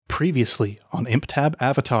Previously on ImpTab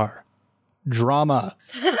Avatar. Drama.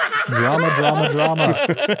 Drama.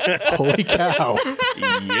 Holy cow.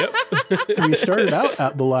 Yep. We started out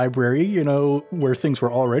at the library, where things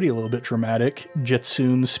were already a little bit dramatic.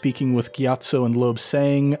 Jetsun speaking with Gyatso and Lobe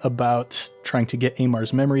Sang about trying to get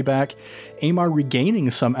Amar's memory back. Amar regaining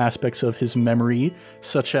some aspects of his memory,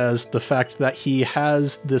 such as the fact that he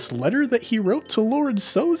has this letter that he wrote to Lord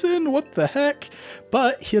Sozin. What the heck?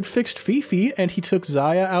 But he had fixed Fifi, and he took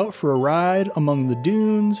Zaya out for a ride among the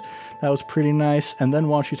dunes. That was pretty nice. And then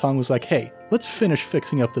Wan Shi Tong was like, hey, let's finish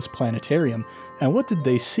fixing up this planetarium. And what did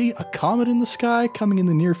they see? A comet in the sky coming in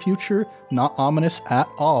the near future? Not ominous at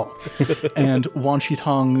all. And Wan Shi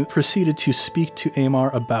Tong proceeded to speak to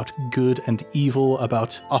Amar about good and evil,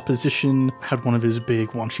 about opposition, had one of his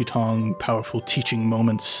big Wan Shi Tong powerful teaching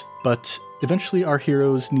moments. But eventually our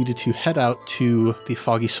heroes needed to head out to the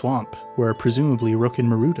Foggy Swamp, where presumably Roken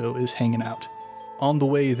Maruto is hanging out. On the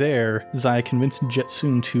way there, Zaya convinced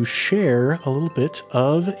Jetsun to share a little bit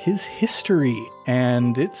of his history.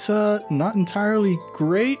 And it's not entirely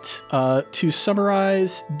great. To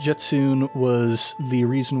summarize, Jetsun was the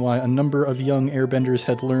reason why a number of young airbenders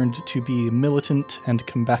had learned to be militant and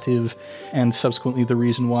combative, and subsequently the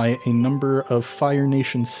reason why a number of Fire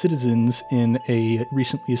Nation citizens in a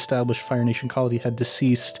recently established Fire Nation colony had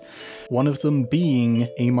deceased, one of them being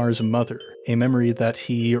Amar's mother, a memory that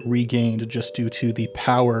he regained just due to the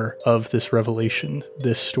power of this revelation,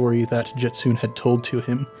 this story that Jetsun had told to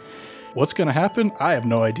him. What's going to happen? I have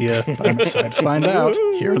no idea, but I'm excited to find out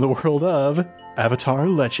here in the world of Avatar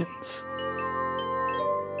Legends.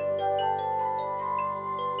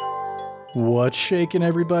 What's shaking,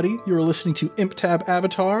 everybody? You're listening to ImpTab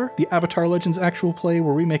Avatar, the Avatar Legends actual play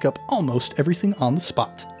where we make up almost everything on the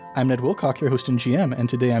spot. I'm Ned Wilcock, your host and GM, and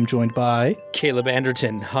today I'm joined by... Caleb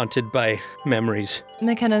Anderton, haunted by memories.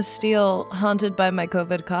 McKenna Steele, haunted by my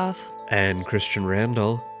COVID cough. And Christian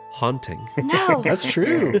Randall, haunting. No! That's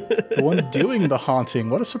true. The one doing the haunting.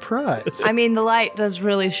 What a surprise. I mean, the light does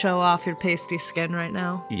really show off your pasty skin right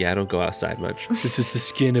now. Yeah, I don't go outside much. This is the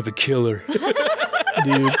skin of a killer.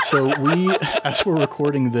 Dude, so as we're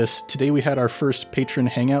recording this, today we had our first patron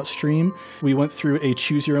hangout stream. We went through a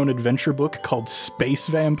choose-your-own-adventure book called Space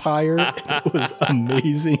Vampire. It was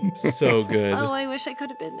amazing. So good. Oh, I wish I could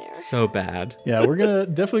have been there. So bad. Yeah, we're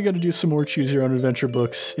definitely gonna do some more choose-your-own-adventure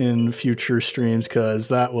books in future streams, because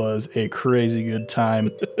that was a crazy good time.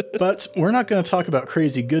 But we're not gonna talk about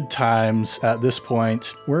crazy good times at this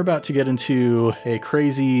point. We're about to get into a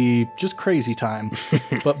crazy time.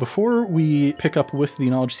 But before we pick up with the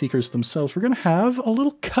Knowledge Seekers themselves, we're going to have a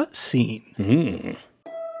little cutscene.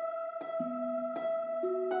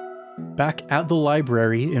 Back at the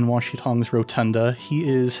library in Wan Shi Tong's rotunda, he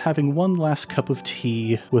is having one last cup of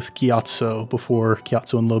tea with Gyatso before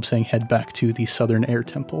Gyatso and Lobe Sang head back to the Southern Air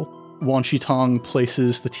Temple. Wan Shi Tong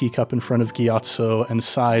places the teacup in front of Gyatso and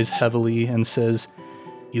sighs heavily and says,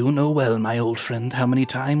 "You know well, my old friend, how many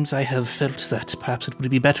times I have felt that perhaps it would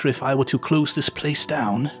be better if I were to close this place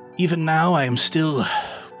down. Even now, I am still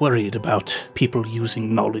worried about people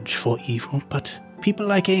using knowledge for evil, but people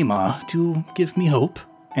like Amar do give me hope."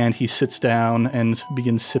 And he sits down and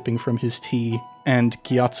begins sipping from his tea. And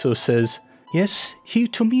Gyatso says, "Yes, he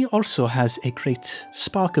to me also has a great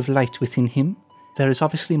spark of light within him. There is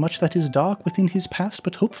obviously much that is dark within his past,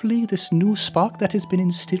 but hopefully this new spark that has been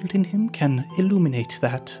instilled in him can illuminate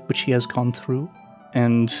that which he has gone through."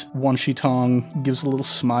 And Wan Shi Tong gives a little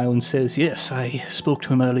smile and says, "Yes, I spoke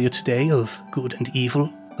to him earlier today of good and evil,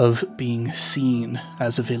 of being seen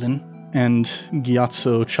as a villain." And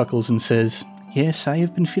Gyatso chuckles and says, "Yes, I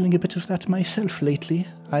have been feeling a bit of that myself lately.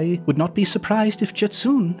 I would not be surprised if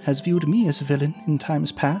Jetsun has viewed me as a villain in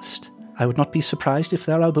times past. I would not be surprised if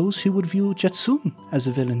there are those who would view Jetsun as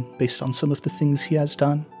a villain based on some of the things he has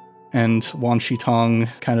done." And Wan Shi Tong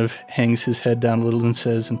kind of hangs his head down a little and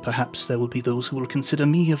says, "And perhaps there will be those who will consider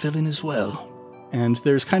me a villain as well." And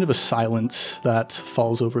there's kind of a silence that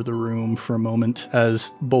falls over the room for a moment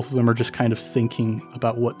as both of them are just kind of thinking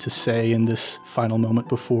about what to say in this final moment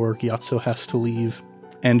before Gyatso has to leave.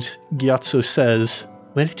 And Gyatso says,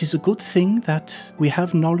 "Well, it is a good thing that we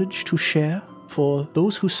have knowledge to share. For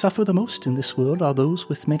those who suffer the most in this world are those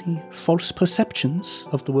with many false perceptions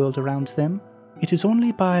of the world around them. It is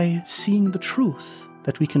only by seeing the truth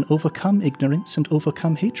that we can overcome ignorance and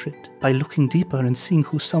overcome hatred, by looking deeper and seeing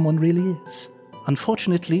who someone really is.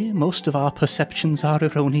 Unfortunately, most of our perceptions are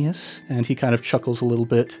erroneous." And he kind of chuckles a little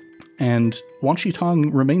bit. And Wan Shi Tong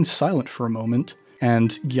remains silent for a moment,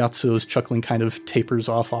 and Gyatso's chuckling kind of tapers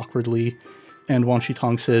off awkwardly. And Wan Shi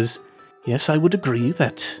Tong says, "Yes, I would agree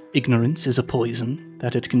that ignorance is a poison,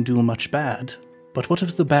 that it can do much bad. But what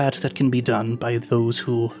of the bad that can be done by those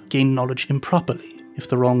who gain knowledge improperly, if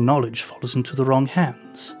the wrong knowledge falls into the wrong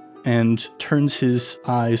hands? And turns his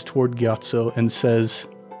eyes toward Gyatso and says,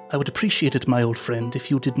 I would appreciate it, my old friend,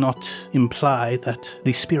 if you did not imply that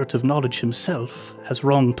the spirit of knowledge himself has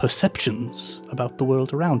wrong perceptions about the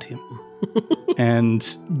world around him. And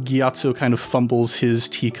Gyatso kind of fumbles his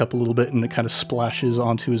teacup a little bit and it kind of splashes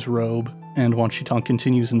onto his robe. And Wan Shi Tong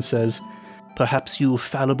continues and says, perhaps you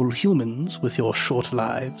fallible humans with your short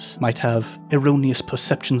lives might have erroneous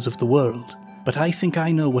perceptions of the world, but I think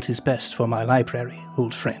I know what is best for my library,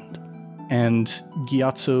 old friend. And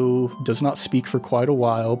Gyatso does not speak for quite a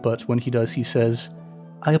while, but when he does, he says,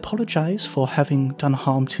 I apologize for having done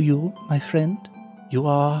harm to you, my friend. You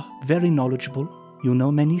are very knowledgeable. You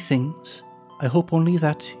know many things. I hope only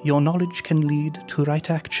that your knowledge can lead to right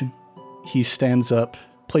action. He stands up,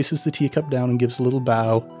 places the teacup down and gives a little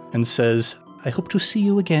bow, and says, I hope to see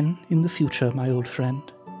you again in the future, my old friend.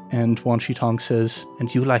 And Wan Shi Tong says,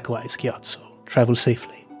 and you likewise, Gyatso. Travel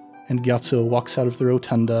safely. And Gyatso walks out of the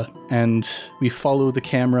rotunda, and we follow the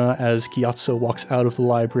camera as Gyatso walks out of the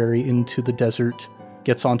library into the desert,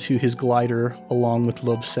 gets onto his glider along with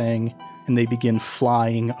Lobsang, and they begin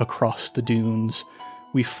flying across the dunes.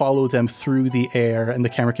 We follow them through the air, and the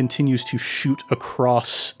camera continues to shoot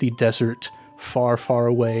across the desert far, far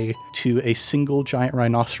away to a single giant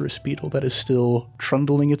rhinoceros beetle that is still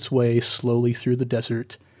trundling its way slowly through the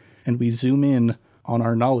desert. And we zoom in on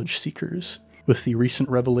our knowledge seekers with the recent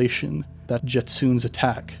revelation that Jetsun's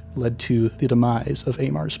attack led to the demise of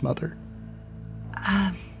Amar's mother.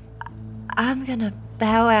 I'm gonna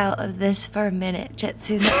bow out of this for a minute,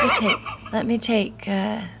 Jetsun. Let me take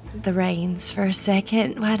the reins for a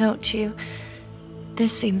second. Why don't you?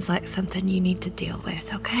 This seems like something you need to deal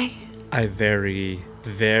with, okay? I very,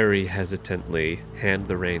 very hesitantly hand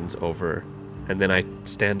the reins over, and then I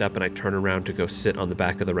stand up and I turn around to go sit on the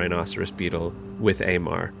back of the rhinoceros beetle with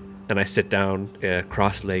Amar. And I sit down,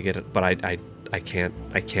 cross-legged, but I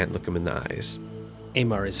can't look him in the eyes.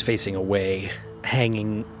 Amar is facing away,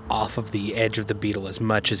 hanging off of the edge of the beetle as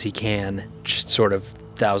much as he can, just sort of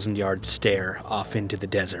 1,000-yard stare off into the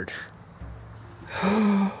desert.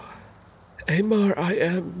 Amar, I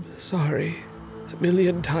am sorry.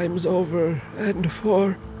 1,000,000 times over, and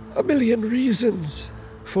for 1,000,000 reasons.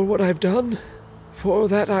 For what I've done, for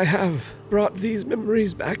that I have brought these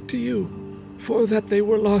memories back to you, for that they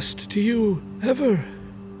were lost to you ever.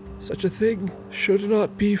 Such a thing should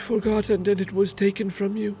not be forgotten, and it was taken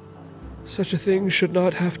from you. Such a thing should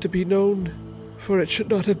not have to be known, for it should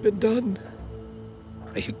not have been done.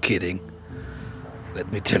 Are you kidding?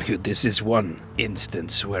 Let me tell you, this is one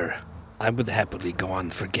instance where I would happily go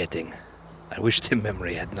on forgetting. I wish the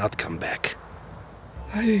memory had not come back.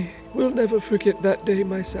 I will never forget that day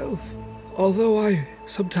myself, although I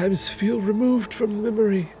sometimes feel removed from the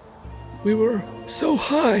memory. We were so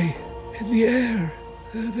high in the air.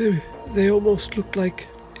 They almost looked like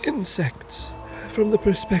insects. From the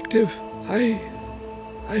perspective, I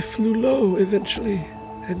flew low eventually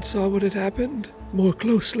and saw what had happened more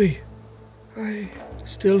closely. I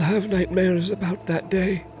still have nightmares about that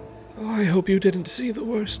day. Oh, I hope you didn't see the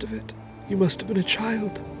worst of it. You must have been a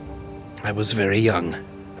child. I was very young.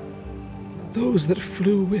 Those that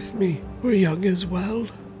flew with me were young as well.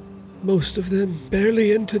 Most of them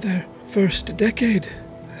barely into their first decade.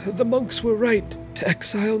 The monks were right to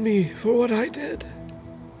exile me for what I did.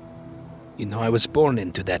 You know, I was born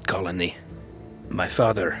into that colony. My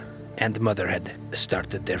father and mother had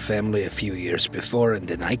started their family a few years before, and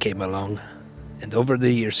then I came along. And over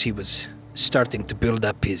the years, he was starting to build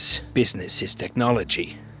up his business, his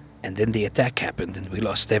technology. And then the attack happened, and we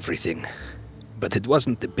lost everything. But it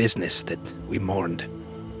wasn't the business that we mourned.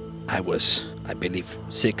 I was, I believe,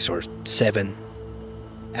 6 or 7.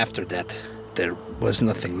 After that, there was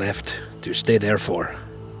nothing left to stay there for.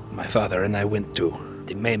 My father and I went to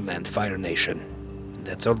the mainland Fire Nation, and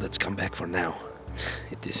that's all that's come back for now.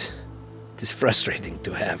 It is frustrating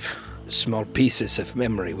to have small pieces of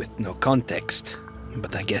memory with no context,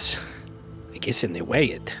 but I guess in a way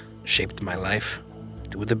it shaped my life.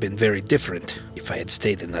 It would have been very different if I had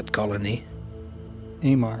stayed in that colony.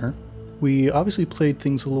 Amar, we obviously played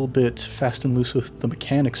things a little bit fast and loose with the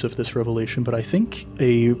mechanics of this revelation, but I think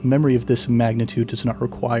a memory of this magnitude does not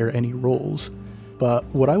require any rolls. But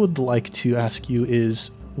what I would like to ask you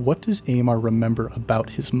is, what does Amar remember about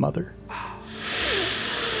his mother?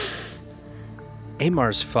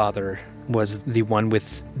 Amar's father was the one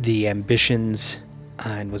with the ambitions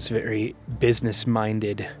and was very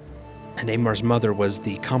business-minded, and Amar's mother was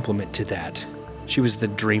the complement to that. She was the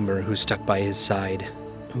dreamer who stuck by his side,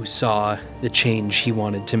 who saw the change he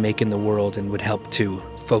wanted to make in the world and would help to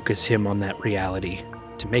focus him on that reality,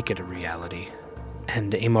 to make it a reality.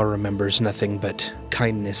 And Amar remembers nothing but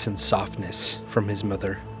kindness and softness from his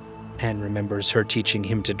mother, and remembers her teaching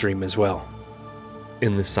him to dream as well.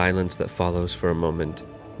 In the silence that follows for a moment,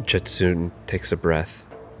 Jetsun takes a breath.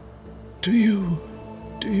 Do you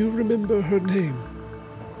remember her name?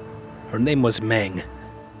 Her name was Meng.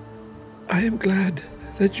 I am glad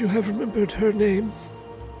that you have remembered her name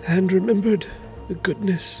and remembered the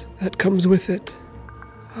goodness that comes with it.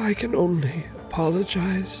 I can only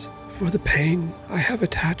apologize for the pain I have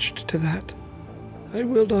attached to that. I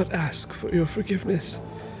will not ask for your forgiveness.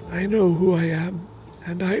 I know who I am,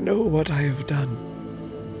 and I know what I have done.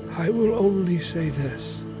 I will only say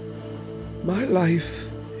this. My life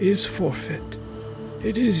is forfeit.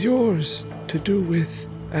 It is yours to do with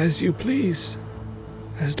as you please.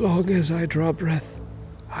 As long as I draw breath,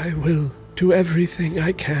 I will do everything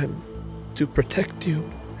I can to protect you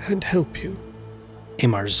and help you.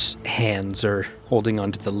 Amar's hands are holding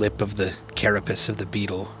onto the lip of the carapace of the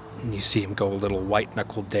beetle, and you see him go a little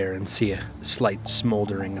white-knuckled there and see a slight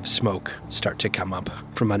smoldering of smoke start to come up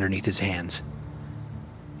from underneath his hands.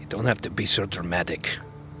 You don't have to be so dramatic.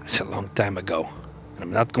 It's a long time ago, and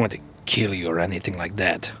I'm not going to kill you or anything like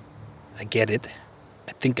that. I get it.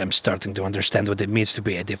 I think I'm starting to understand what it means to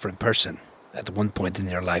be a different person at one point in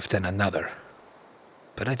your life than another.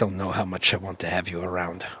 But I don't know how much I want to have you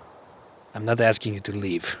around. I'm not asking you to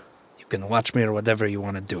leave. You can watch me or whatever you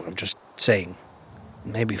want to do. I'm just saying,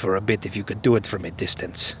 maybe for a bit if you could do it from a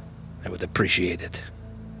distance, I would appreciate it.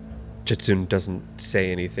 Jetsun doesn't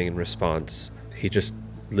say anything in response. He just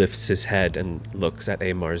lifts his head and looks at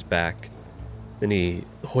Amar's back. Then he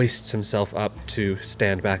hoists himself up to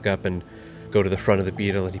stand back up and go to the front of the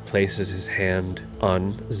beetle, and he places his hand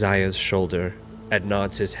on Zaya's shoulder and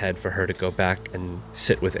nods his head for her to go back and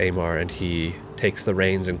sit with Amar, and he takes the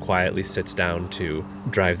reins and quietly sits down to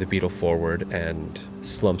drive the beetle forward and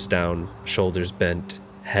slumps down, shoulders bent,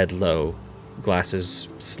 head low, glasses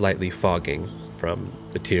slightly fogging from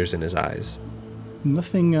the tears in his eyes.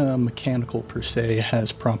 Nothing mechanical per se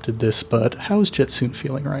has prompted this, but how is Jetsun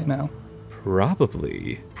feeling right now?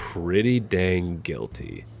 Probably pretty dang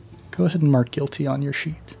guilty. Go ahead and mark guilty on your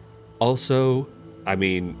sheet. Also, I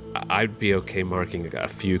mean, I'd be okay marking a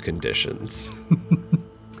few conditions.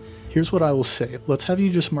 Here's what I will say. Let's have you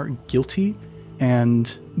just mark guilty.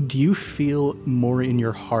 And do you feel more in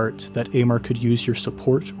your heart that Amar could use your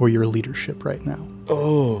support or your leadership right now?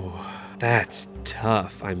 Oh, that's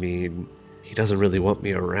tough. I mean, he doesn't really want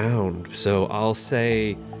me around, so I'll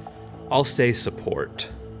say support.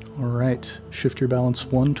 All right. Shift your balance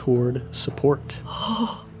 1 toward support.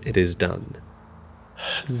 It is done.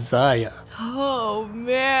 Zaya. Oh,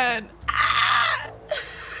 man.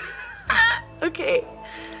 Okay.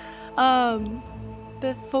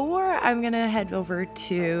 Before I'm gonna head over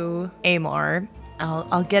to Amar,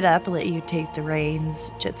 I'll get up and let you take the reins,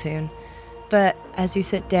 Jetsun. But as you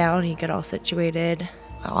sit down, you get all situated.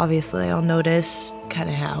 Obviously, I'll notice kind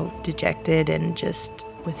of how dejected and just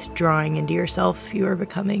withdrawing into yourself you are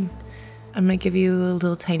becoming. I'm gonna give you a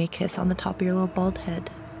little tiny kiss on the top of your little bald head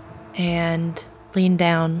and lean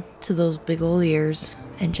down to those big old ears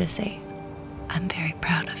and just say, "I'm very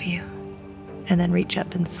proud of you." And then reach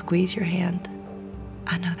up and squeeze your hand.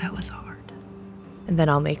 I know that was hard. And then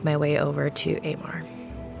I'll make my way over to Amar.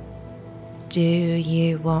 Do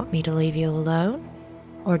you want me to leave you alone?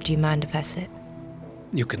 Or do you mind if I sit?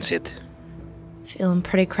 You can sit. Feeling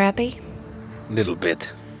pretty crappy? Little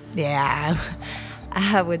bit. Yeah,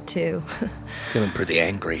 I would too. Feeling pretty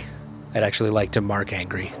angry. I'd actually like to mark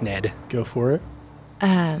angry, Ned. Go for it.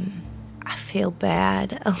 I feel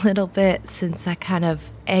bad a little bit since I kind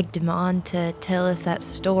of egged him on to tell us that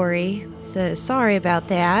story. So sorry about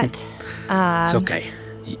that. It's okay.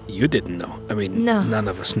 You didn't know. I mean, No. None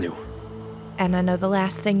of us knew. And I know the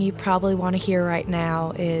last thing you probably want to hear right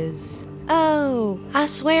now is, "Oh, I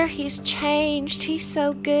swear he's changed. He's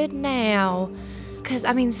so good now." Because,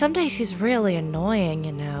 I mean, some days he's really annoying,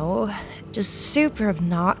 you know? Just super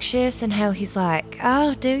obnoxious, and how he's like,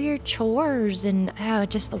 "Oh, do your chores," and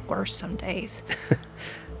just the worst some days.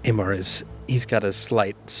 Amar he's got a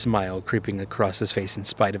slight smile creeping across his face in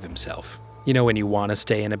spite of himself. You know when you want to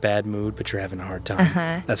stay in a bad mood, but you're having a hard time?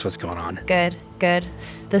 Uh-huh. That's what's going on. Good.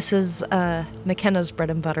 This is McKenna's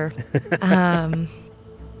bread and butter.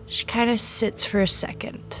 She kind of sits for a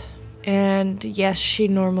second. And yes, she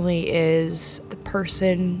normally is the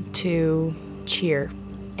person to cheer.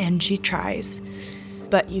 And she tries.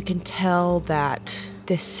 But you can tell that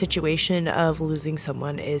this situation of losing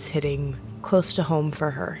someone is hitting close to home for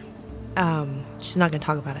her. She's not going to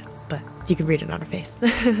talk about it, but you can read it on her face.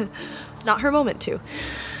 It's not her moment to.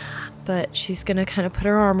 but she's going to kind of put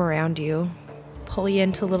her arm around you, pull you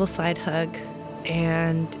into a little side hug,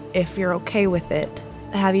 and if you're okay with it,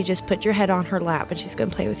 have you just put your head on her lap and she's going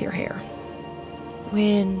to play with your hair.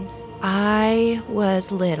 When I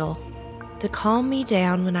was little, to calm me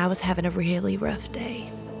down when I was having a really rough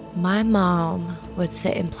day, my mom would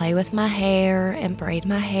sit and play with my hair and braid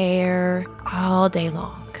my hair all day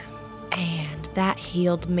long. And that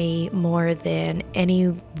healed me more than any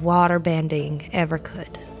water bending ever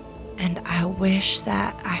could. And I wish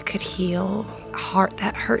that I could heal a heart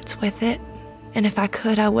that hurts with it. And if I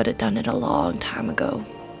could, I would have done it a long time ago.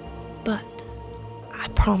 But I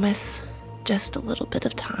promise just a little bit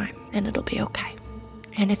of time and it'll be okay.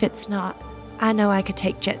 And if it's not, I know I could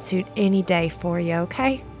take Jetsuit any day for you,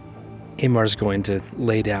 okay? Amar's going to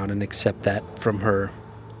lay down and accept that from her.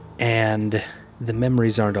 And the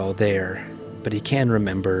memories aren't all there, but he can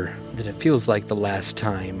remember that it feels like the last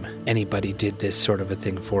time anybody did this sort of a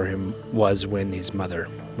thing for him was when his mother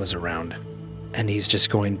was around. And he's just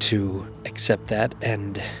going to accept that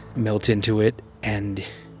and melt into it, and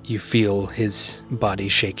you feel his body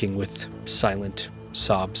shaking with silent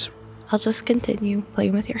sobs. I'll just continue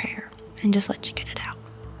playing with your hair and just let you get it out.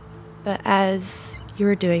 But as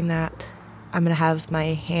you're doing that, I'm going to have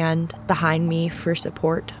my hand behind me for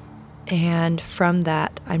support. And from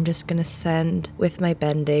that, I'm just going to send, with my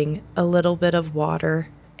bending, a little bit of water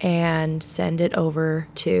and send it over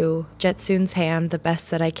to Jetsoon's hand the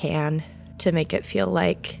best that I can to make it feel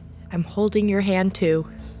like I'm holding your hand too.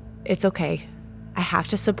 It's okay. I have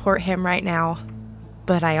to support him right now,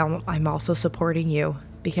 but I'm also supporting you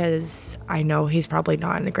because I know he's probably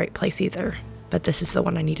not in a great place either. But this is the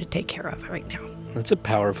one I need to take care of right now. That's a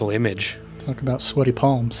powerful image. Talk about sweaty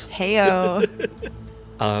palms. Heyo.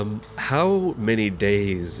 How many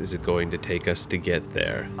days is it going to take us to get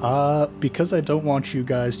there? Because I don't want you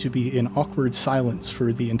guys to be in awkward silence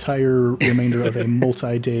for the entire remainder of a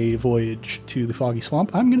multi-day voyage to the Foggy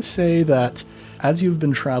Swamp, I'm going to say that as you've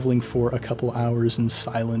been traveling for a couple hours in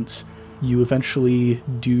silence, you eventually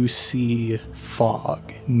do see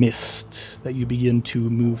fog, mist, that you begin to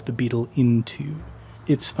move the beetle into.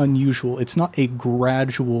 It's unusual. It's not a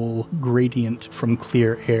gradual gradient from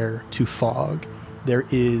clear air to fog. There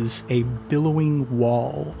is a billowing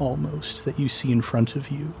wall, almost, that you see in front of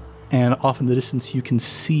you. And off in the distance, you can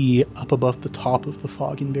see up above the top of the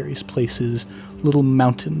fog in various places, little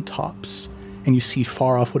mountain tops. And you see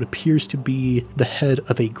far off what appears to be the head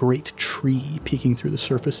of a great tree peeking through the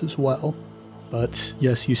surface as well. But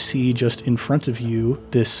yes, you see just in front of you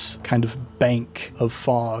this kind of bank of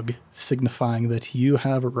fog, signifying that you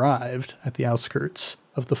have arrived at the outskirts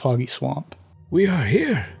of the Foggy Swamp. We are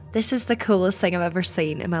here. This is the coolest thing I've ever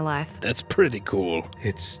seen in my life. That's pretty cool.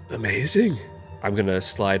 It's amazing. I'm going to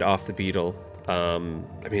slide off the beetle. I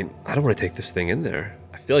don't want to take this thing in there.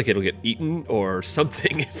 I feel like it'll get eaten or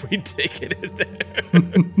something if we take it in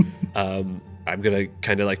there. I'm going to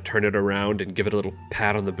kind of like turn it around and give it a little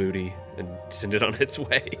pat on the booty and send it on its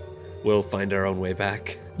way. We'll find our own way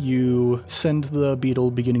back. You send the beetle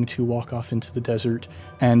beginning to walk off into the desert,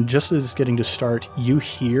 and just as it's getting to start, you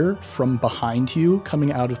hear from behind you,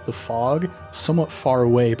 coming out of the fog, somewhat far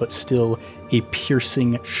away, but still a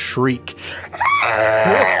piercing shriek.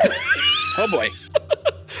 Oh boy.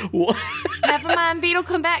 What? Never mind, beetle,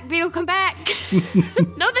 come back. Beetle, come back.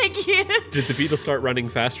 No, thank you. Did the beetle start running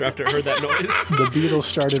faster after it heard that noise? The beetle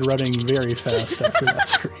started running very fast after that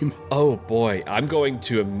scream. Oh boy, I'm going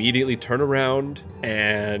to immediately turn around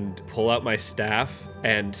and pull out my staff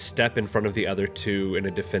and step in front of the other two in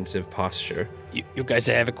a defensive posture. You guys,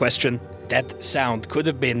 I have a question. That sound could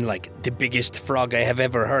have been like the biggest frog I have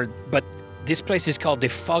ever heard, but this place is called the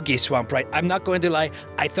Foggy Swamp, right? I'm not going to lie.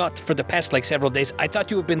 I thought for the past several days, I thought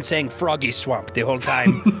you have been saying Froggy Swamp the whole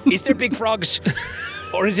time. Is there big frogs?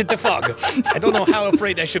 Or is it the fog? I don't know how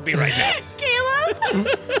afraid I should be right now. Caleb?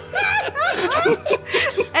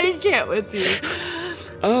 I can't with you.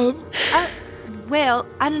 Well,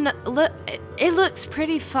 I don't know. Look, it looks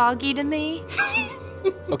pretty foggy to me.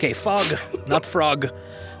 Okay, fog, not frog.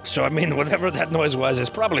 So, whatever that noise was is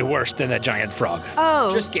probably worse than a giant frog.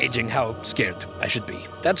 Oh. Just gauging how scared I should be.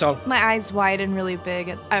 That's all. My eyes widen really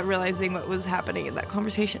big at realizing what was happening in that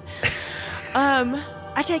conversation.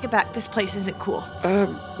 I take it back. This place isn't cool.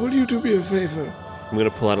 Will you do me a favor? I'm going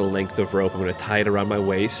to pull out a length of rope. I'm going to tie it around my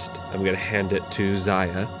waist. I'm going to hand it to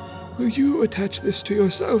Zaya. Will you attach this to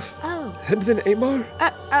yourself? Oh. And then Amar?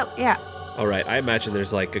 Oh, yeah. All right, I imagine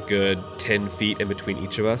there's a good 10 feet in between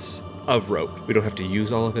each of us of rope. We don't have to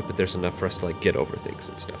use all of it, but there's enough for us to get over things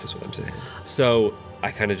and stuff is what I'm saying. So I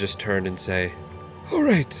kind of just turn and say, All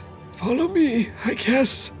right, follow me, I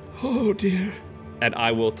guess. Oh dear. And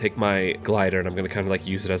I will take my glider and I'm going to kind of like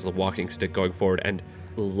use it as a walking stick going forward and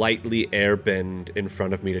lightly airbend in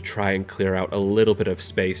front of me to try and clear out a little bit of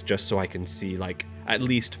space just so I can see like at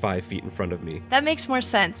least 5 feet in front of me. That makes more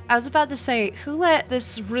sense. I was about to say, who let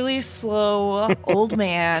this really slow old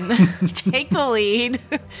man take the lead?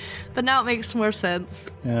 But now it makes more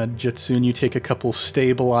sense. Jetsune, you take a couple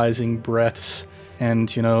stabilizing breaths,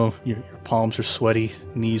 and, you know, your palms are sweaty,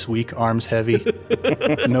 knees weak, arms heavy.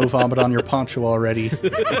 No vomit on your poncho already.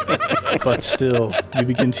 But still, you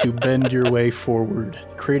begin to bend your way forward,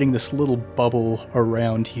 creating this little bubble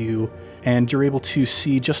around you, and you're able to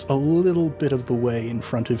see just a little bit of the way in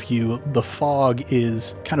front of you. The fog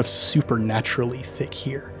is kind of supernaturally thick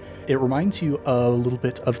here. It reminds you a little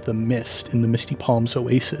bit of the mist in the Misty Palms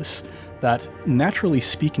Oasis, that naturally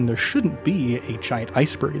speaking, there shouldn't be a giant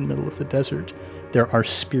iceberg in the middle of the desert. There are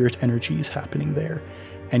spirit energies happening there,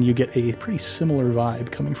 and you get a pretty similar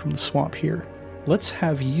vibe coming from the swamp here. Let's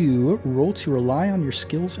have you roll to rely on your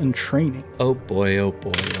skills and training. Oh boy, oh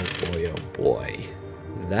boy, oh boy, oh boy.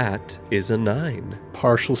 That is a 9.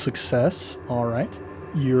 Partial success, all right.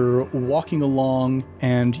 You're walking along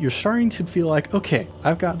and you're starting to feel like, okay,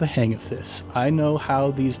 I've got the hang of this. I know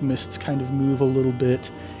how these mists kind of move a little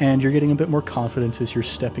bit, and you're getting a bit more confident as you're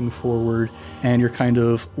stepping forward, and you're kind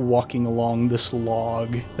of walking along this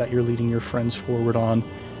log that you're leading your friends forward on,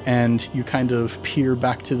 and you kind of peer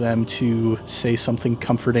back to them to say something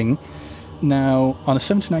comforting. Now, on a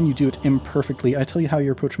 7 to 9, you do it imperfectly. I tell you how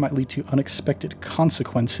your approach might lead to unexpected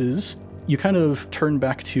consequences. You kind of turn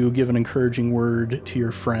back to give an encouraging word to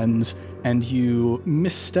your friends, and you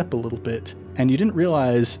misstep a little bit. And you didn't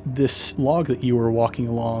realize this log that you were walking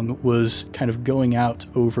along was kind of going out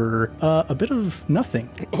over a bit of nothing.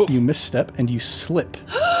 You misstep and you slip,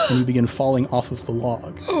 and you begin falling off of the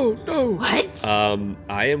log. Oh, no. What?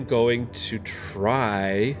 I am going to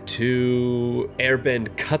try to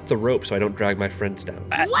airbend cut the rope so I don't drag my friends down.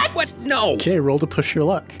 What? No. Okay, roll to push your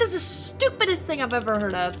luck. That's the stupidest thing I've ever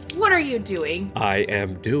heard of. What are you doing? I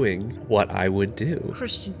am doing what I would do.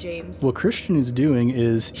 Christian James. What Christian is doing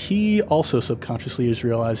is he also subconsciously is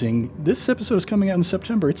realizing this episode is coming out in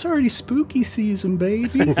September. It's already spooky season,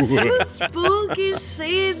 baby. Spooky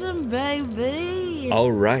season, baby.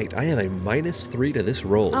 All right, I have a -3 to this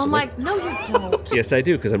roll. Oh my, no you don't. Yes, I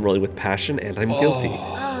do, because I'm rolling with passion and I'm guilty.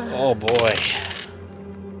 Oh boy.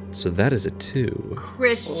 So that is a 2.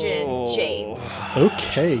 Christian James.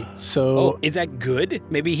 Okay, so Oh, is that good?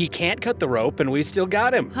 Maybe he can't cut the rope and we still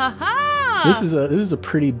got him. Ha-ha! this is a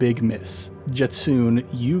pretty big miss. Jetsune,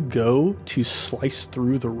 you go to slice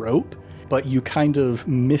through the rope, but you kind of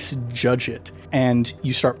misjudge it, and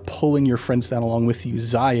you start pulling your friends down along with you.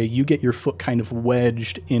 Zaya, you get your foot kind of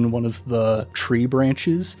wedged in one of the tree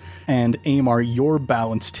branches, and Amar, your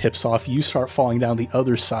balance tips off. You start falling down the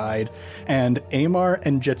other side, and Amar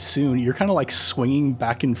and Jetsune, you're kind of like swinging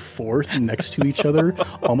back and forth next to each other,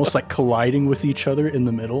 almost like colliding with each other in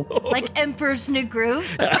the middle. Like Emperor's New Groove.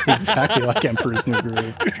 Exactly like Emperor's New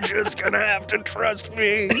Groove. You're just gonna have to trust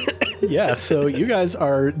me. Yeah, so you guys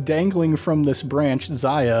are dangling from this branch.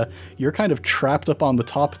 Zaya, you're kind of trapped up on the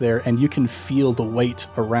top there, and you can feel the weight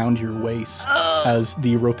around your waist as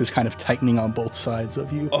the rope is kind of tightening on both sides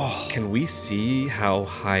of you. Can we see how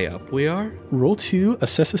high up we are? Roll to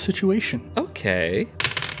assess a situation. Okay.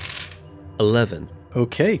 11.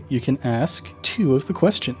 Okay, you can ask 2 of the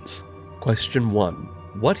questions. Question 1.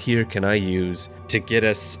 What here can I use to get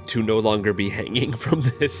us to no longer be hanging from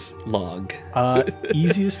this log?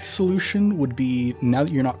 Easiest solution would be, now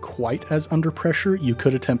that you're not quite as under pressure, you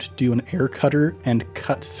could attempt to do an air cutter and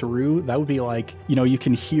cut through. That would be like, you know, you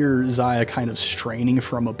can hear Zaya kind of straining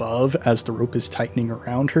from above as the rope is tightening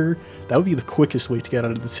around her. That would be the quickest way to get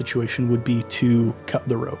out of the situation, would be to cut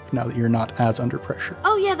the rope now that you're not as under pressure.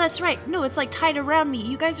 Oh yeah, that's right. No, it's like tied around me.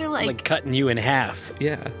 You guys are Like cutting you in half.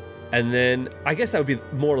 Yeah. And then I guess that would be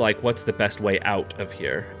more like, what's the best way out of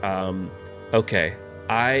here? Okay.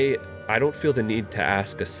 I don't feel the need to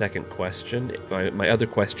ask a second question. My other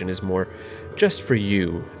question is more just for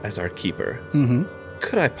you as our keeper. Mm-hmm.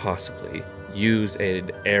 Could I possibly use an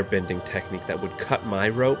airbending technique that would cut my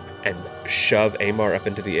rope and shove Amar up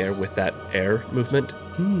into the air with that air movement?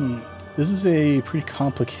 This is a pretty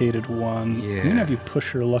complicated one. Yeah. I'm gonna have you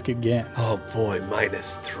push your luck again. Oh boy,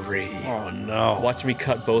 -3. Oh no. Watch me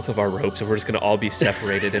cut both of our ropes, and we're just gonna all be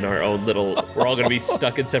separated in our own little. We're all gonna be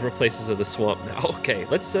stuck in separate places of the swamp now. Okay,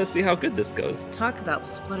 let's see how good this goes. Talk about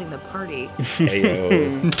splitting the party.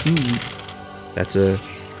 Heyo. That's a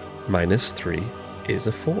 -3 is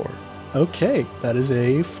a 4. Okay, that is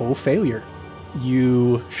a full failure.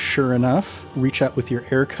 You, sure enough, reach out with your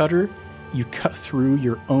air cutter, you cut through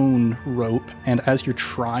your own rope, and as you're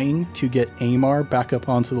trying to get Amar back up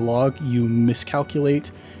onto the log, you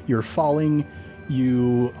miscalculate. You're falling.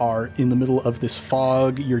 You are in the middle of this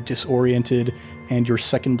fog. You're disoriented, and your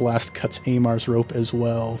second blast cuts Amar's rope as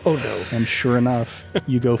well. Oh no. And sure enough,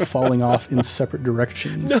 you go falling off in separate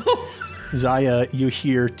directions. No. Zaya, you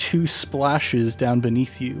hear 2 splashes down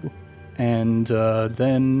beneath you, and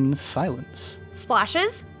then silence.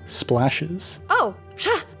 Splashes? Splashes. Oh,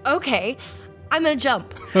 okay. I'm gonna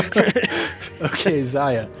jump. Okay,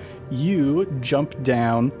 Zaya, you jump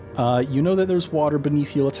down. You know that there's water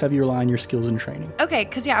beneath you. Let's have you rely on your skills and training. Okay,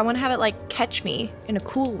 because I want to have it, like, catch me in a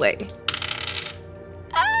cool way.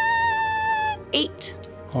 8.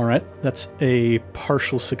 All right, that's a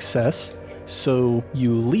partial success. So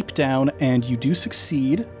you leap down and you do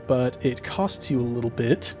succeed, but it costs you a little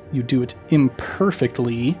bit. You do it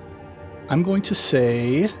imperfectly. I'm going to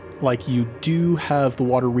say, like, you do have the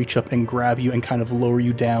water reach up and grab you and kind of lower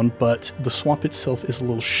you down, but the swamp itself is a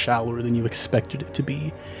little shallower than you expected it to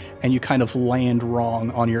be, and you kind of land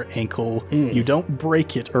wrong on your ankle. You don't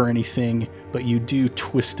break it or anything, but you do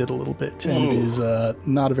twist it a little bit, and it is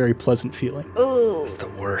not a very pleasant feeling. Ooh. It's the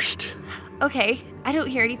worst. Okay, I don't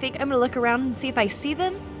hear anything. I'm gonna look around and see if I see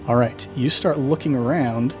them. All right, you start looking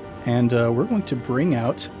around, and we're going to bring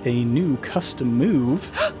out a new custom move,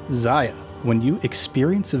 Zaya. When you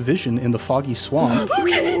experience a vision in the foggy swamp,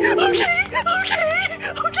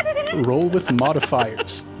 roll with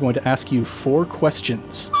modifiers. I'm going to ask you 4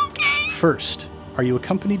 questions. First, are you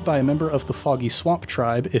accompanied by a member of the foggy swamp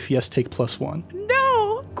tribe? If yes, take +1.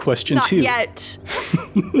 No! Question Not 2. yet.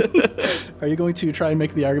 Are you going to try and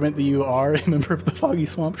make the argument that you are a member of the foggy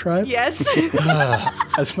swamp tribe? Yes.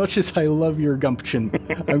 As much as I love your gumption,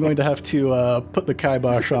 I'm going to have to put the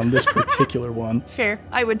kibosh on this particular one. Fair.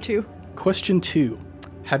 I would too. Question 2.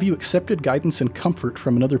 Have you accepted guidance and comfort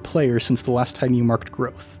from another player since the last time you marked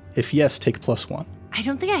growth? If yes, take +1. I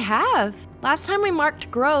don't think I have. Last time we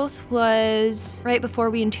marked growth was right before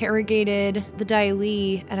we interrogated the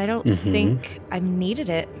Daili, and I don't think I've needed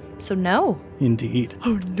it. So no. Indeed.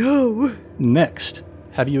 Oh no. Next,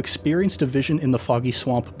 have you experienced a vision in the foggy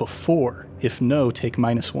swamp before? If no, take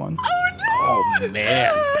 -1. Oh no! Oh,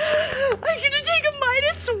 man. I'm gonna take a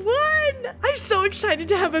 -1! I'm so excited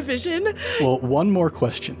to have a vision. Well, one more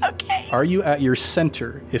question. Okay. Are you at your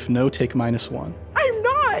center? If no, take -1. I'm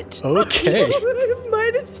not. Okay.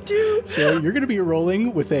 -2. So you're going to be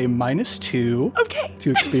rolling with a -2 Okay.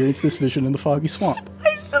 to experience this vision in the foggy swamp.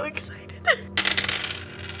 I'm so excited.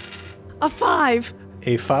 A 5.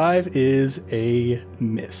 A 5 is a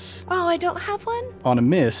miss. Oh, I don't have one? On a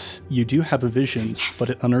miss, you do have a vision, Yes. but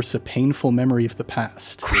it unearths a painful memory of the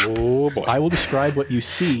past. Oh, boy. I will describe what you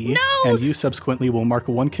see, No! and you subsequently will mark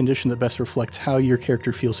one condition that best reflects how your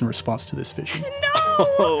character feels in response to this vision.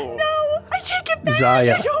 No! No! I take it back!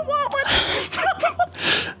 Zaya. I don't want one!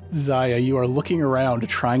 Zaya, you are looking around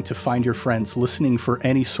trying to find your friends, listening for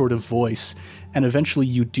any sort of voice, and eventually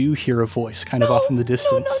you do hear a voice kind of off in the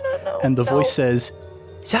distance. No, and the voice says,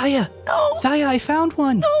 Zaya! No! Zaya, I found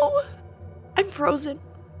one! No! I'm frozen.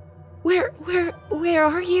 Where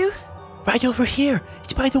are you? Right over here.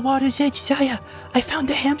 It's by the water's edge, Zaya. I found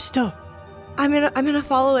the hamster. I'm gonna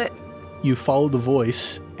follow it. You follow the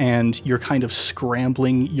voice, and you're kind of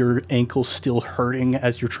scrambling, your ankles still hurting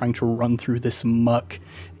as you're trying to run through this muck,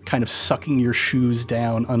 kind of sucking your shoes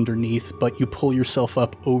down underneath, but you pull yourself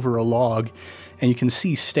up over a log, and you can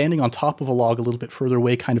see standing on top of a log a little bit further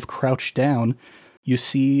away, kind of crouched down, you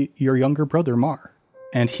see your younger brother, Mar.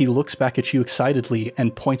 And he looks back at you excitedly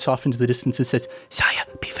and points off into the distance and says, Zaya,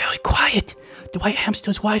 be very quiet. The white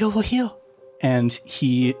hamster's right over here. And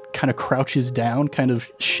he kind of crouches down, kind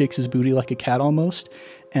of shakes his booty like a cat almost,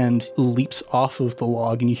 and leaps off of the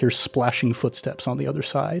log, and you hear splashing footsteps on the other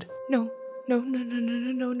side. No. And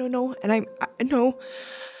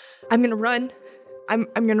I'm gonna run.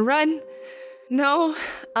 I'm gonna run. No.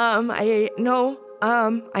 I know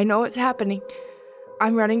what's happening.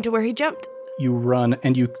 I'm running to where he jumped. You run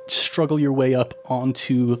and you struggle your way up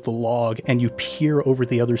onto the log, and you peer over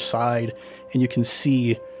the other side, and you can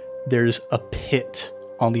see there's a pit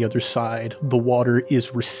on the other side. The water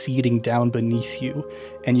is receding down beneath you,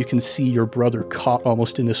 and you can see your brother caught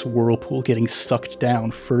almost in this whirlpool, getting sucked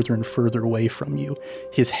down further and further away from you,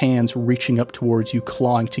 his hands reaching up towards you,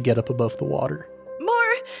 clawing to get up above the water.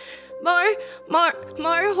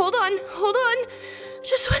 Mar, hold on.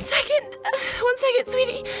 Just 1 second. 1 second,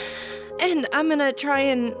 sweetie. And I'm gonna try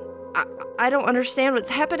and... I don't understand what's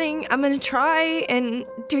happening. I'm gonna try and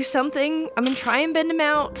do something. I'm gonna try and bend him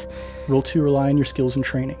out. Roll to rely on your skills and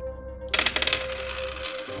training.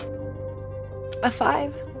 A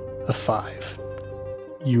 5. A 5.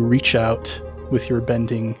 You reach out with your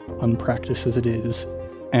bending, unpracticed as it is,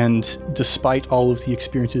 and despite all of the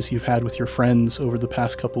experiences you've had with your friends over the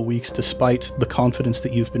past couple weeks, despite the confidence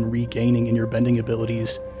that you've been regaining in your bending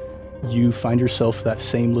abilities, you find yourself that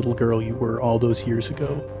same little girl you were all those years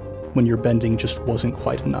ago, when your bending just wasn't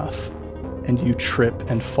quite enough. And you trip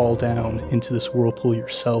and fall down into this whirlpool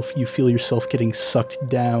yourself. You feel yourself getting sucked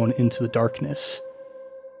down into the darkness.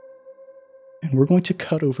 And we're going to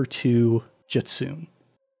cut over to Jetsune.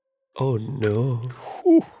 Oh no.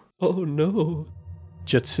 Whew. Oh no.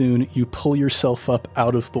 Jetsune, you pull yourself up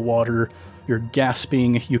out of the water. You're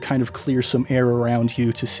gasping. You kind of clear some air around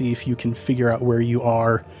you to see if you can figure out where you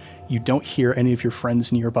are. You don't hear any of your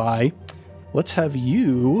friends nearby. Let's have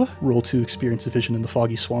you roll to experience a vision in the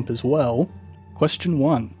Foggy Swamp as well. Question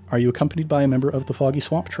 1. Are you accompanied by a member of the Foggy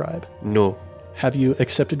Swamp tribe? No. Have you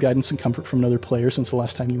accepted guidance and comfort from another player since the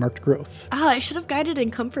last time you marked growth? I should have guided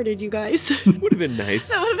and comforted you guys. Would have been nice.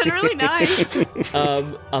 That would have been really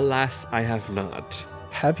nice. Alas, I have not.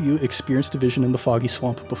 Have you experienced a vision in the Foggy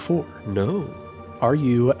Swamp before? No. Are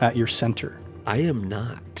you at your center? I am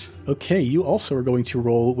not. Okay, you also are going to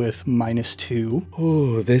roll with -2.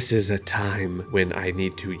 Oh, this is a time when I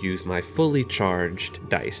need to use my fully charged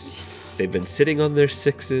dice. They've been sitting on their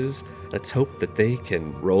 6s. Let's hope that they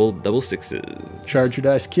can roll double 6s. Charge your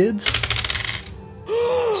dice, kids.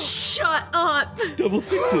 Shut up! Double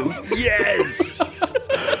 6s. Yes!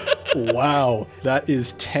 Wow, that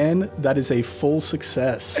is 10. That is a full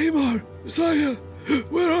success. Amar, Zaya,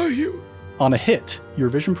 where are you? On a hit, your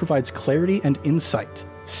vision provides clarity and insight.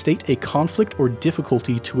 State a conflict or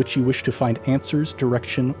difficulty to which you wish to find answers,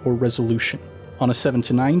 direction, or resolution. On a 7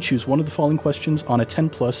 to 9, choose one of the following questions. On a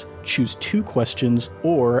 10+, choose 2 questions,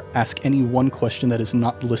 or ask any one question that is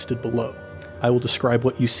not listed below. I will describe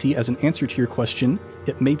what you see as an answer to your question.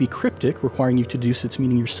 It may be cryptic, requiring you to deduce its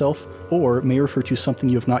meaning yourself, or may refer to something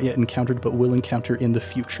you have not yet encountered but will encounter in the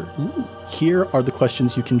future. Ooh. Here are the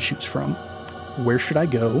questions you can choose from. Where should I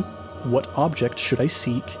go? What object should I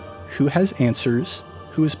seek? Who has answers?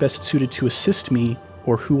 Who is best suited to assist me?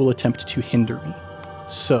 Or who will attempt to hinder me?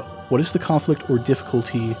 So, what is the conflict or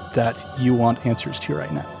difficulty that you want answers to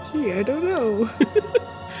right now? Gee, I don't know.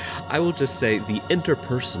 I will just say the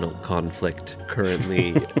interpersonal conflict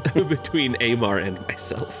currently between Amar and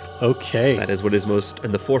myself. Okay. That is what is most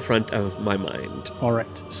in the forefront of my mind. All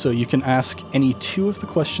right. So you can ask any 2 of the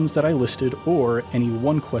questions that I listed or any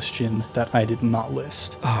 1 question that I did not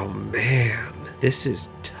list. Oh man, this is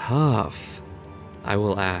tough. I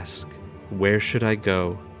will ask, where should I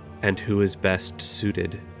go and who is best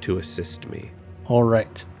suited to assist me? All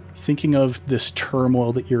right. Thinking of this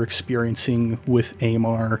turmoil that you're experiencing with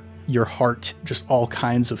Amar, your heart just all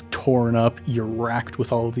kinds of torn up, you're racked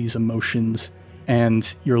with all of these emotions,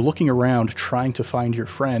 and you're looking around trying to find your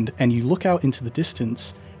friend, and you look out into the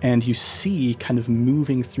distance, and you see kind of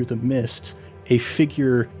moving through the mist a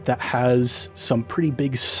figure that has some pretty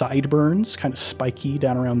big sideburns, kind of spiky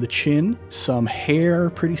down around the chin, some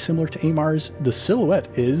hair pretty similar to Amar's. The silhouette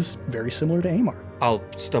is very similar to Amar. I'll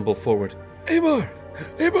stumble forward. Amar,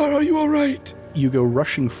 are you all right? You go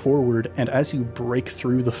rushing forward, and as you break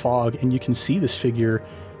through the fog and you can see this figure,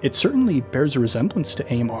 it certainly bears a resemblance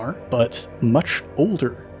to Amar, but much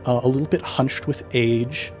older, a little bit hunched with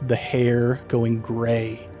age, the hair going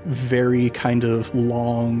gray, very kind of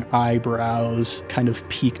long eyebrows, kind of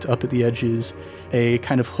peaked up at the edges, a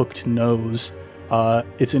kind of hooked nose.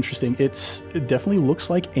 It's interesting. It definitely looks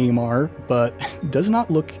like Amar, but does not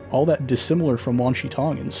look all that dissimilar from Wan Shi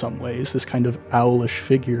Tong in some ways, this kind of owlish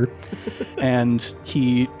figure. And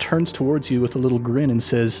he turns towards you with a little grin and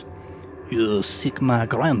says, "You seek my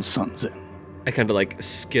grandson, then?" I kind of like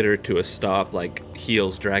skitter to a stop, like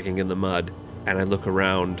heels dragging in the mud, and I look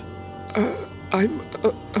around. I'm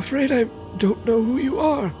afraid I don't know who you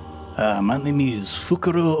are. My name is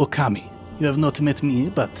Fukuro Okami. You have not met me,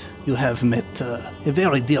 but you have met a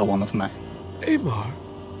very dear one of mine. Amar,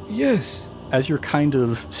 yes. As you're kind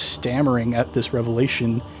of stammering at this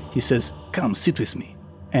revelation, he says, "Come, sit with me."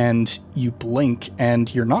 and you blink,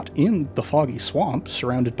 and you're not in the Foggy Swamp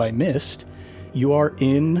surrounded by mist. You are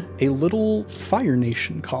in a little Fire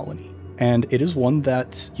Nation colony, and it is one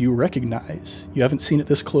that you recognize. You haven't seen it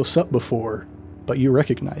this close up before, but you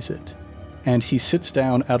recognize it. And he sits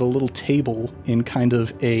down at a little table in kind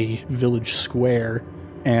of a village square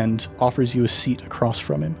and offers you a seat across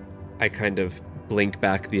from him. I kind of blink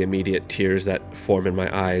back the immediate tears that form in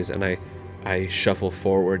my eyes, and I shuffle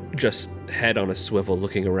forward, just head on a swivel,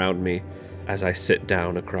 looking around me as I sit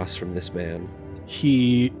down across from this man.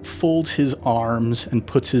 He folds his arms and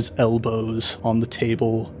puts his elbows on the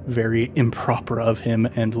table, very improper of him,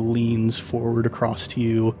 and leans forward across to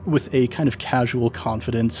you with a kind of casual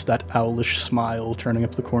confidence, that owlish smile turning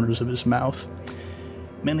up the corners of his mouth.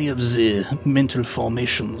 Many of the mental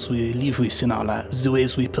formations we live with in our lives, the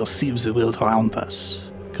ways we perceive the world around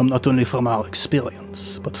us, come not only from our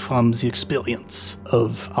experience, but from the experience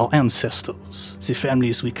of our ancestors, the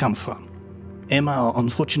families we come from. Aymar,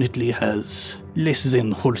 unfortunately, has less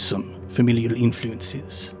than wholesome familial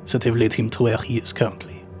influences that have led him to where he is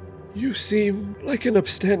currently. You seem like an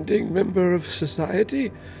upstanding member of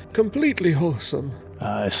society, completely wholesome.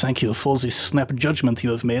 Thank you for the snap judgment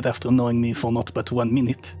you have made after knowing me for not but 1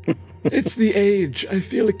 minute. It's the age. I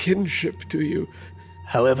feel a kinship to you.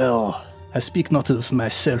 However, I speak not of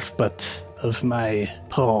myself, but of my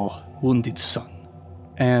poor, wounded son.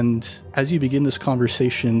 And as you begin this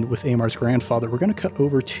conversation with Aymar's grandfather, we're going to cut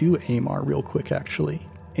over to Aymar real quick, actually.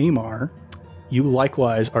 Aymar, you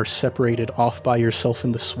likewise are separated off by yourself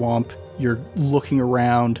in the swamp. You're looking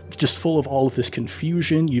around, just full of all of this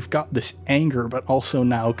confusion. You've got this anger, but also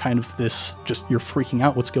now kind of this, just you're freaking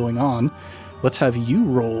out what's going on. Let's have you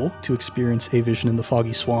roll to experience a vision in the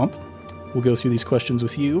Foggy Swamp. We'll go through these questions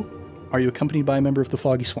with you. Are you accompanied by a member of the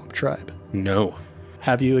Foggy Swamp tribe? No.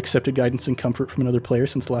 Have you accepted guidance and comfort from another player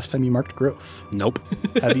since the last time you marked growth? Nope.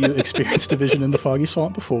 Have you experienced a vision in the Foggy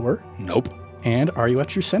Swamp before? Nope. And are you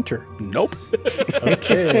at your center? Nope.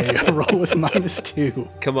 Okay, roll with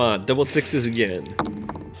 -2. Come on, double sixes again.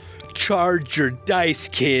 Charge your dice,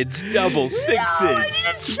 kids. Double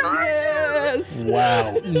sixes. Yes!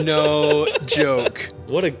 Wow. No joke.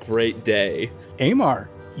 What a great day. Aymar,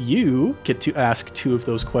 you get to ask 2 of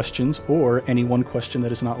those questions or any one question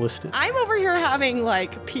that is not listed. I'm over here having,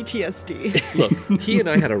 like, PTSD. Look, he and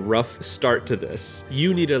I had a rough start to this.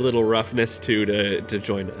 You need a little roughness, too, to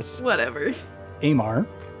join us. Whatever. Aymar,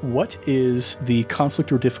 what is the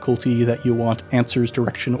conflict or difficulty that you want answers,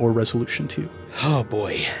 direction, or resolution to? Oh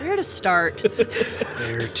boy. Where to start?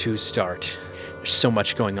 Where to start? There's so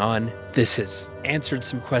much going on. This has answered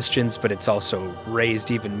some questions, but it's also raised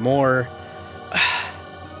even more.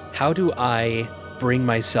 How do I bring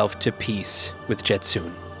myself to peace with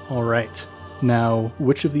Jetsoon? All right. Now,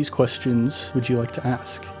 which of these questions would you like to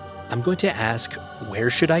ask? I'm going to ask, where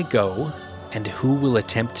should I go, and who will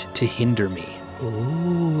attempt to hinder me?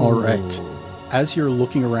 Ooh. All right. As you're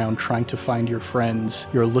looking around trying to find your friends,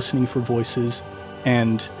 you're listening for voices,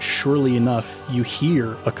 and surely enough, you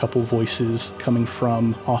hear a couple voices coming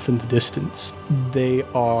from off in the distance. They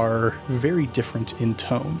are very different in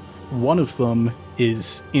tone. One of them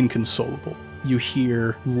is inconsolable. You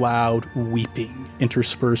hear loud weeping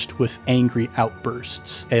interspersed with angry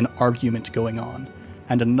outbursts, an argument going on,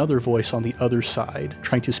 and another voice on the other side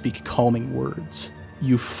trying to speak calming words.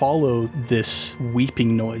 You follow this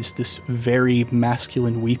weeping noise, this very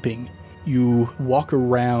masculine weeping. You walk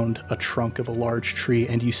around a trunk of a large tree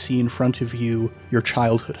and you see in front of you your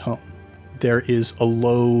childhood home. There is a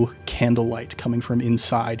low candlelight coming from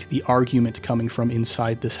inside, the argument coming from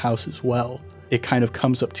inside this house as well. It kind of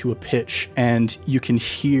comes up to a pitch, and you can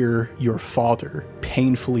hear your father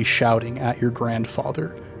painfully shouting at your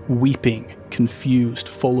grandfather, weeping, confused,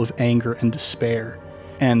 full of anger and despair.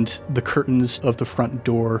 And the curtains of the front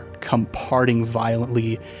door come parting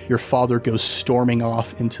violently. Your father goes storming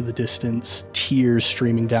off into the distance, tears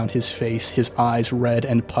streaming down his face, his eyes red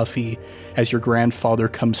and puffy, as your grandfather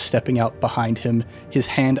comes stepping out behind him, his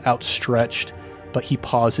hand outstretched, but he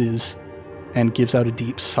pauses and gives out a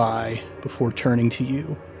deep sigh before turning to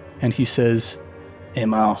you. And he says,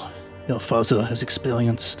 Aymar, your father has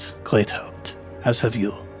experienced great hurt, as have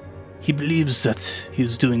you. He believes that he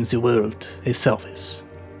is doing the world a service,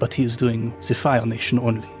 but he is doing the Fire Nation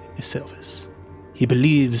only a service. He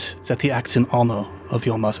believes that he acts in honor of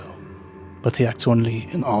your mother, but he acts only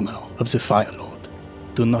in honor of the Fire Lord.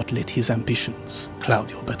 Do not let his ambitions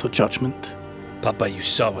cloud your better judgment. Papa, you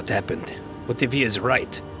saw what happened. What if he is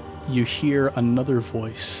right? You hear another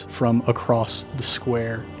voice from across the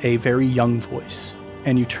square, a very young voice,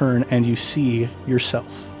 and you turn and you see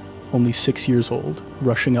yourself, only 6 years old,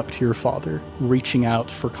 rushing up to your father, reaching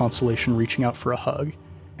out for consolation, reaching out for a hug.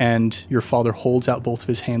 And your father holds out both of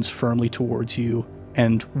his hands firmly towards you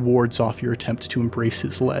and wards off your attempt to embrace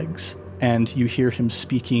his legs. And you hear him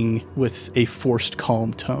speaking with a forced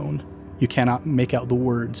calm tone. You cannot make out the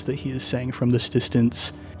words that he is saying from this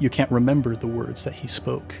distance. You can't remember the words that he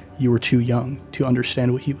spoke. You were too young to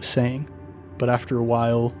understand what he was saying. But after a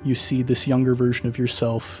while, you see this younger version of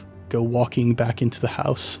yourself go walking back into the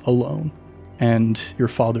house alone. And your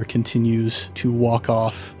father continues to walk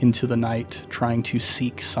off into the night, trying to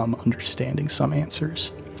seek some understanding, some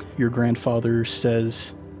answers. your grandfather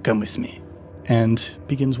says, Come with me. and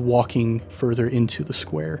begins walking further into the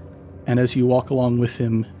square. And as you walk along with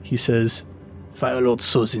him, he says, Fire Lord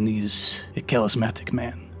Sozin is a charismatic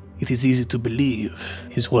man. It is easy to believe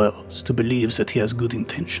his words, to believe that he has good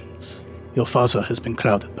intentions. Your father has been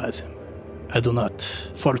clouded by them. I do not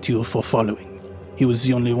fault you for following. He was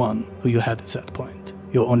the only one who you had at that point,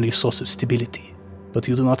 your only source of stability. But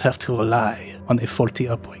you do not have to rely on a faulty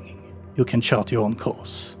upbringing. You can chart your own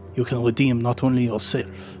course. You can redeem not only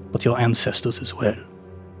yourself, but your ancestors as well.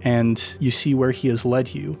 and you see where he has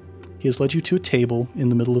led you. He has led you to a table in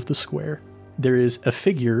the middle of the square. There is a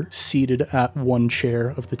figure seated at one chair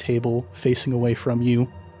of the table, facing away from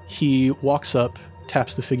you. He walks up,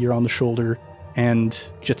 taps the figure on the shoulder, and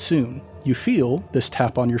Jetsun, you feel this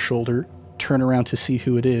tap on your shoulder, turn around to see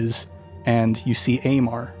who it is, and you see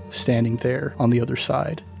Amar standing there on the other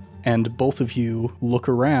side. And both of you look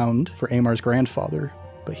around for Amar's grandfather,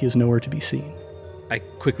 but he is nowhere to be seen. I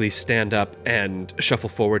quickly stand up and shuffle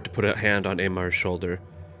forward to put a hand on Amar's shoulder.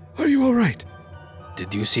 Are you all right?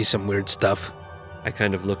 Did you see some weird stuff? I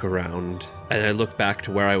kind of look around, and I look back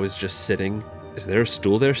to where I was just sitting. Is there a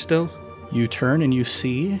stool there still? You turn and you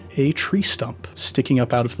see a tree stump sticking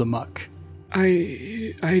up out of the muck.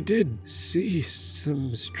 I did see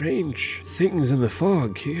some strange things in the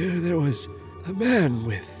fog here. There was a man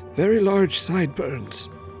with very large sideburns.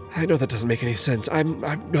 I know that doesn't make any sense. I'm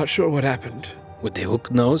not sure what happened. With the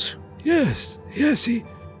hook nose? Yes,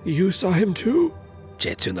 you saw him too?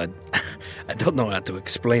 Jetsun, I don't know how to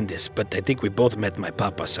explain this, but I think we both met my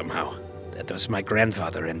papa somehow. That was my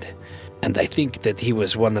grandfather, and I think that he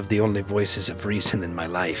was one of the only voices of reason in my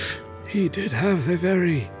life. He did have a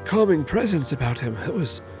very calming presence about him.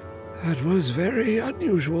 That was very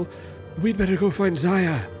unusual. We'd better go find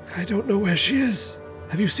Zaya. I don't know where she is.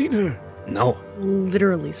 Have you seen her? No.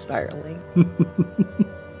 Literally spiraling.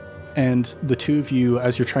 And the two of you,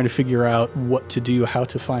 as you're trying to figure out what to do, how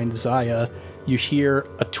to find Zaya, you hear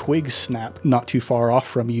a twig snap not too far off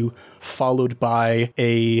from you, followed by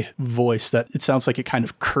a voice that it sounds like it kind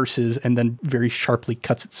of curses and then very sharply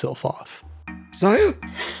cuts itself off. Zaya?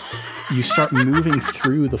 You start moving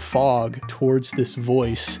through the fog towards this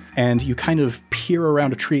voice, and you kind of peer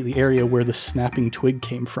around a tree at the area where the snapping twig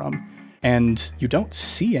came from. And you don't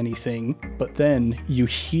see anything, but then you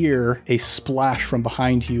hear a splash from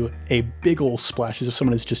behind you, a big ol' splash, as if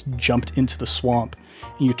someone has just jumped into the swamp.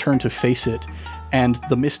 And you turn to face it, and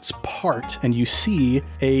the mists part, and you see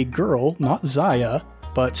a girl, not Zaya,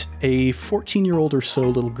 but a 14-year-old or so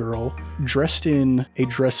little girl, dressed in a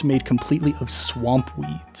dress made completely of swamp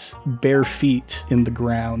weeds, bare feet in the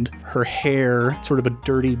ground, her hair sort of a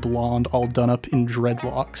dirty blonde all done up in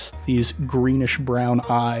dreadlocks, these greenish-brown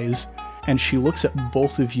eyes. And she looks at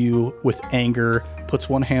both of you with anger, puts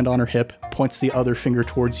one hand on her hip, points the other finger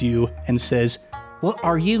towards you, and says, "What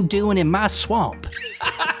are you doing in my swamp?"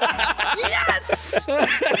 Yes!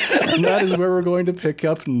 And that is where we're going to pick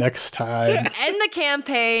up next time. End the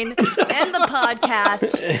campaign, end the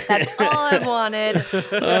podcast. That's all I wanted.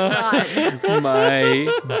 Done.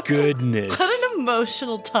 My goodness. What an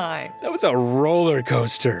emotional time. That was a roller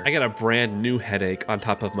coaster. I got a brand new headache on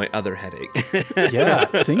top of my other headache. Yeah,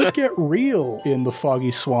 things get real in the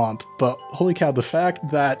foggy swamp, but holy cow, the fact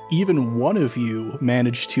that even one of you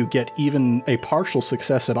managed to get even a partial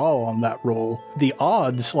success at all on that roll, the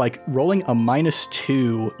odds, like rolling a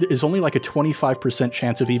 -2, is only like a 25%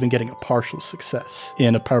 chance of even getting a partial success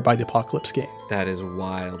in a Powered by the Apocalypse game. That is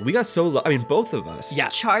wild. We got so I mean, both of us. Yeah.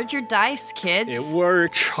 Charge your dice, kids. It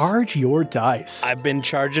works. Charge your dice. I've been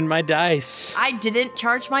charging my dice. I didn't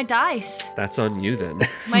charge my dice. That's on you then.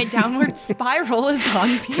 My downward spiral is on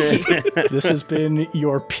me. This has been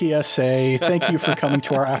your PSA. Thank you for coming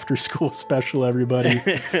to our after school special, everybody.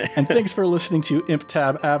 And thanks for listening to Imp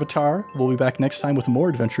Tab Avatar. We'll be back next time with more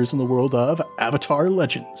adventures in the world of Avatar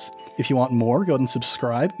Legends. If you want more, go ahead and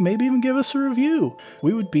subscribe, maybe even give us a review.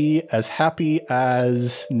 We would be as happy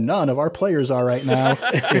as none of our players are right now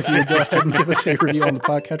if you would go ahead and give us a review on the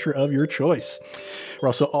podcatcher of your choice. We're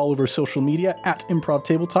also all over social media at Improv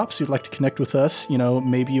Tabletop, so you'd like to connect with us. You know,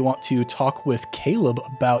 maybe you want to talk with Caleb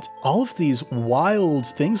about all of these wild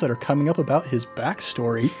things that are coming up about his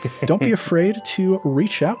backstory. Don't be afraid to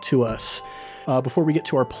reach out to us. Before we get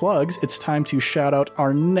to our plugs, it's time to shout out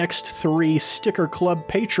our next 3 Sticker Club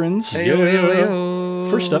patrons. Yo.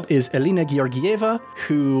 First up is Elena Georgieva,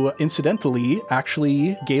 who incidentally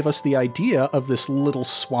actually gave us the idea of this little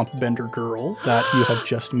swamp bender girl that you have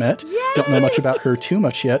just met. Don't know much about her too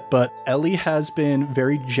much yet, but Ellie has been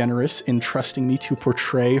very generous in trusting me to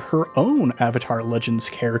portray her own Avatar Legends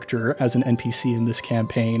character as an NPC in this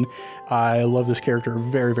campaign. I love this character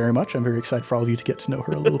very, very much. I'm very excited for all of you to get to know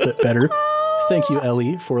her a little bit better. Thank you,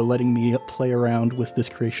 Ellie, for letting me play around with this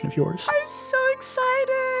creation of yours. I'm so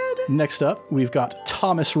excited. Next up, we've got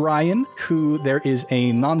Thomas Ryan, who there is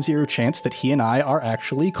a non-zero chance that he and I are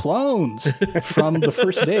actually clones from the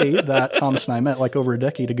first day that Thomas and I met, like over a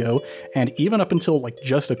decade ago. And even up until like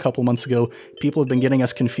just a couple months ago, people have been getting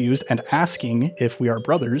us confused and asking if we are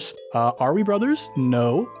brothers. Are we brothers?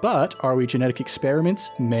 No. But are we genetic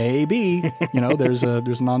experiments? Maybe. You know, there's a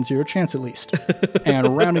non-zero chance at least.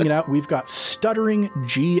 And rounding it out, we've got Stuttering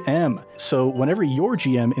GM. So whenever your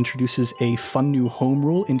GM introduces a fun new home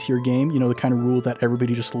rule into your game, you know, the kind of rule that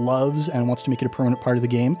everybody just loves and wants to make it a permanent part of the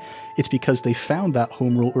game, it's because they found that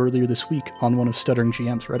home rule earlier this week on one of Stuttering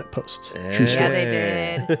GM's Reddit posts. True story.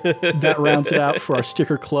 Yeah, they did. That rounds it out for our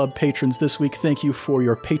Sticker Club patrons this week. Thank you for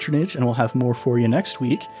your patronage, and we'll have more for you next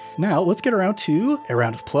week. Now, let's get around to a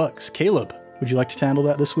round of plugs. Caleb, would you like to handle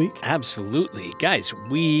that this week? Absolutely. Guys,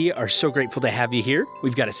 we are so grateful to have you here.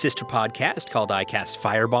 We've got a sister podcast called iCast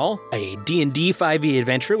Fireball, a D&D 5e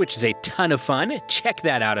adventure, which is a ton of fun. Check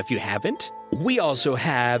that out if you haven't. We also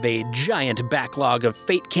have a giant backlog of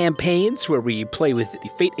Fate campaigns where we play with the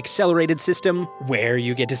Fate Accelerated system, where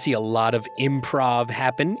you get to see a lot of improv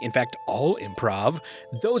happen. In fact, all improv.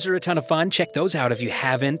 Those are a ton of fun. Check those out if you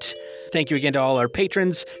haven't. Thank you again to all our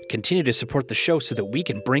patrons. Continue to support the show so that we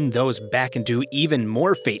can bring those back and do even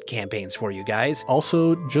more Fate campaigns for you guys.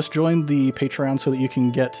 Also, just join the Patreon so that you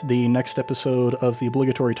can get the next episode of the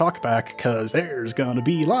obligatory talkback, because there's going to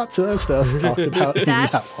be lots of stuff talked about in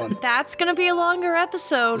that one. That's going to be a longer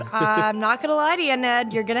episode. I'm not going to lie to you,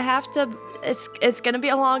 Ned. You're going to have to... It's going to be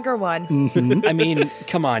a longer one. Mm-hmm. I mean,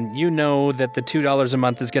 come on. You know that the $2 a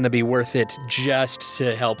month is going to be worth it just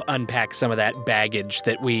to help unpack some of that baggage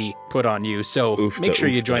that we put on you. So make sure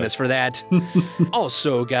you join us for that.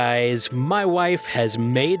 Also, guys, my wife has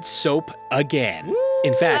made soap again.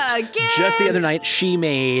 In fact, just the other night, she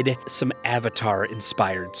made some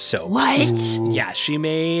Avatar-inspired soaps. What? Yeah, she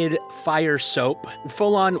made fire soap,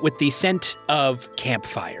 full on with the scent of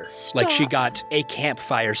campfire. Like she got a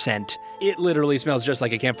campfire scent. It literally smells just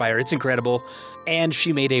like a campfire. It's incredible. And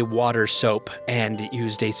she made a water soap and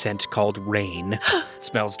used a scent called Rain. It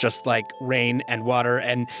smells just like rain and water.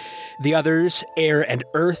 And the others, Air and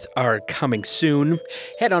Earth, are coming soon.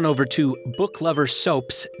 Head on over to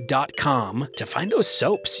bookloversoaps.com to find those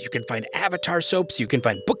soaps. You can find Avatar soaps. You can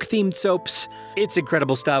find book-themed soaps. It's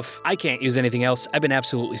incredible stuff. I can't use anything else. I've been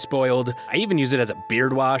absolutely spoiled. I even use it as a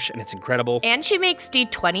beard wash, and it's incredible. And she makes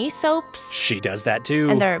D20 soaps. She does that too.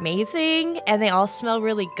 And they're amazing, and they all smell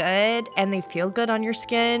really good, and they feel good on your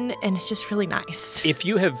skin, and it's just really nice. If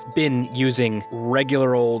you have been using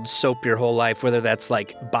regular old soap your whole life, whether that's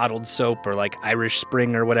like bottled soap or like Irish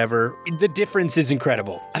Spring or whatever, the difference is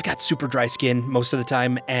incredible. I've got super dry skin most of the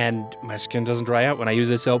time, and my skin doesn't dry out when I use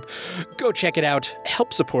this soap. Go check it out.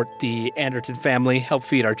 Help support the Anderton family. Help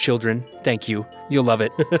feed our children. Thank you. You'll love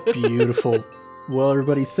it. Beautiful. Well,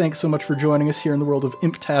 everybody, thanks so much for joining us here in the world of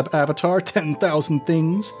ImpTab Avatar 10,000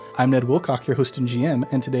 Things. I'm Ned Wilcock, your host and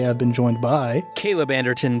GM, and today I've been joined by... Caleb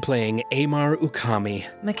Anderton playing Amar Ukami.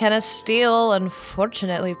 McKenna Steele,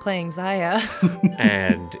 unfortunately, playing Zaya.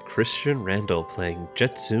 And Christian Randall playing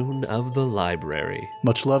Jetsoon of the Library.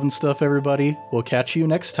 Much love and stuff, everybody. We'll catch you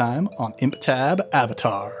next time on ImpTab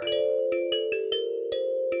Avatar.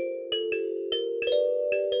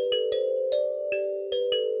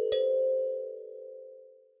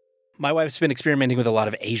 My wife's been experimenting with a lot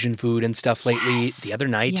of Asian food and stuff lately. Yes. The other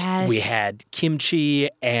night, we had kimchi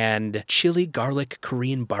and chili garlic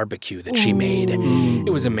Korean barbecue that she made. It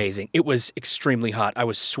was amazing. It was extremely hot. I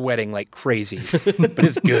was sweating like crazy, but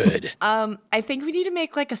it's good. I think we need to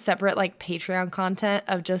make like a separate like Patreon content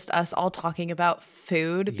of just us all talking about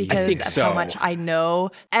food because of how much I know.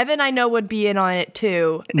 Evan, I know, would be in on it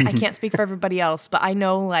too. I can't speak for everybody else, but I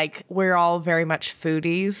know like we're all very much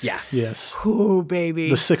foodies. Yeah. Yes. Ooh, baby.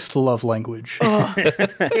 The sixth love language.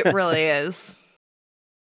 It really is.